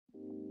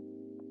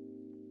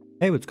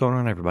Hey, what's going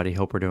on, everybody?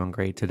 Hope we're doing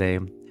great today.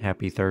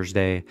 Happy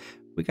Thursday.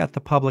 We got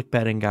the public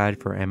betting guide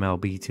for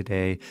MLB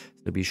today,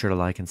 so be sure to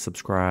like and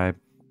subscribe.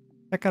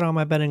 Check out all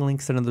my betting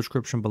links in the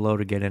description below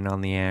to get in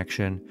on the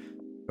action.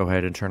 Go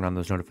ahead and turn on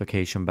those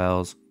notification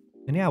bells.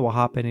 And yeah, we'll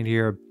hop in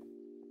here.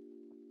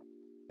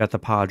 Got the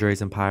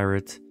Padres and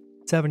Pirates.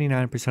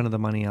 79% of the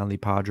money on the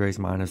Padres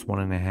minus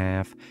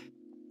 1.5.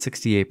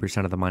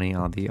 68% of the money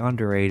on the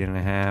under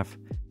 8.5.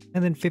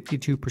 And then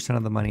 52%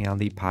 of the money on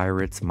the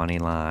Pirates money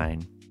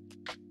line.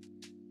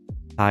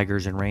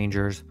 Tigers and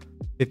Rangers,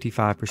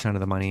 55%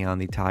 of the money on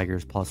the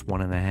Tigers plus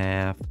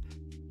 1.5,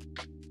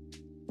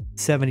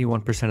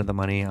 71% of the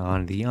money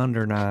on the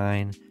under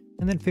 9,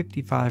 and then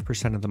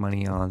 55% of the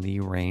money on the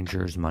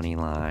Rangers money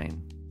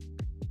line.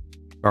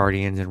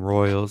 Guardians and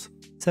Royals,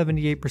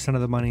 78%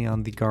 of the money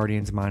on the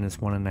Guardians minus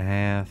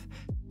 1.5,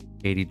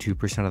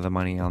 82% of the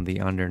money on the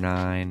under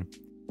 9,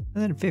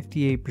 and then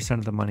 58%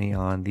 of the money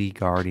on the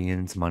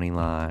Guardians money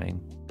line.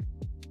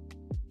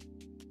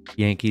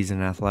 Yankees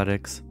and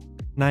Athletics,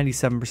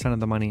 97% of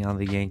the money on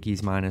the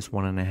Yankees minus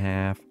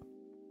 1.5,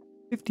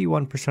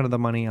 51% of the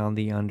money on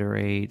the under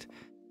 8,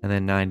 and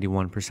then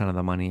 91% of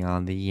the money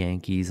on the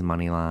Yankees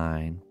money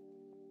line.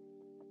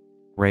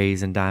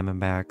 Rays and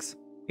Diamondbacks,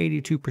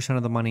 82%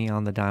 of the money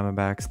on the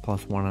Diamondbacks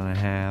plus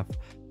 1.5,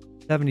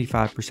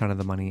 75% of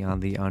the money on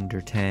the under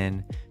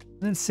 10,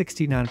 and then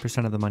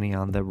 69% of the money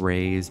on the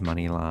Rays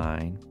money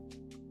line.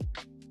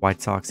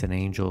 White Sox and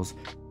Angels,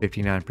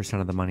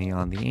 59% of the money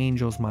on the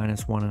Angels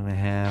minus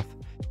 1.5,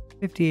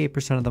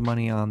 58% of the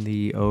money on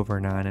the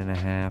over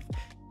 9.5, and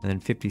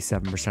then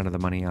 57% of the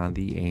money on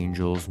the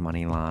Angels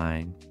money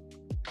line.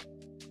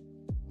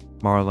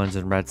 Marlins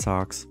and Red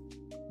Sox,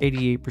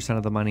 88%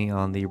 of the money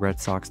on the Red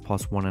Sox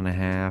plus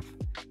 1.5,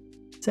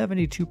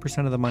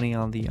 72% of the money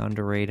on the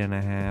under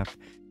 8.5,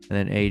 and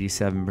then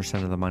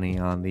 87% of the money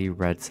on the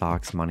Red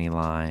Sox money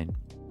line.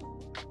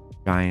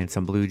 Giants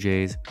and Blue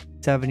Jays,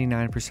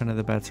 79% of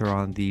the bets are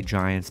on the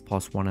Giants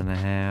plus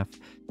 1.5,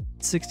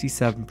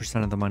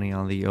 67% of the money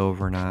on the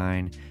over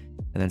 9,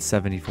 and then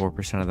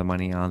 74% of the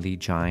money on the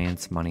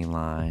Giants money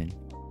line.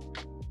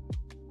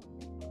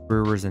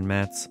 Brewers and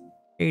Mets,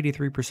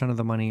 83% of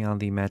the money on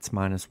the Mets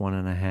minus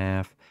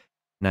 1.5,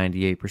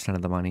 98%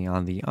 of the money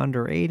on the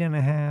under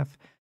 8.5, and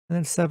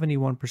then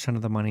 71%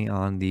 of the money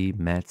on the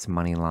Mets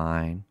money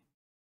line.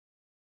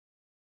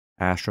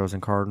 Astros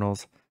and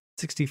Cardinals,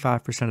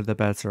 65% of the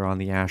bets are on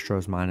the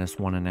Astros minus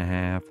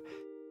 1.5,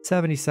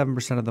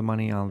 77% of the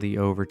money on the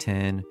over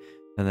 10,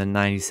 and then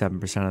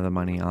 97% of the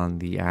money on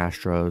the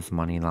Astros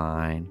money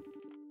line.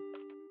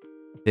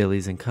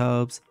 Phillies and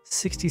Cubs,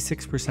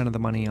 66% of the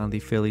money on the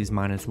Phillies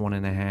minus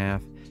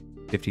 1.5,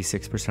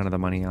 56% of the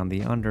money on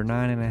the under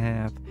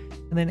 9.5,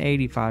 and then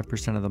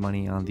 85% of the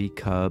money on the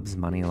Cubs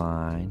money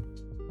line.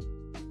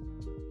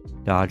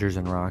 Dodgers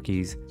and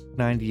Rockies,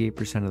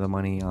 98% of the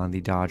money on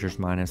the Dodgers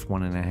minus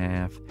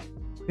 1.5,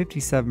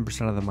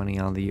 57% of the money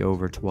on the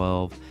over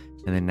 12,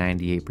 and then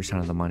 98%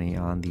 of the money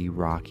on the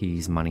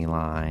Rockies money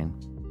line.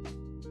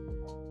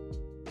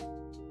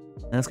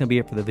 And that's going to be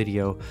it for the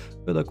video.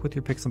 Good luck with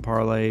your picks and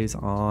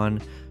parlays on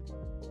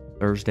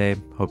Thursday.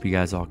 Hope you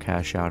guys all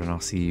cash out, and I'll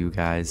see you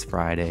guys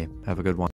Friday. Have a good one.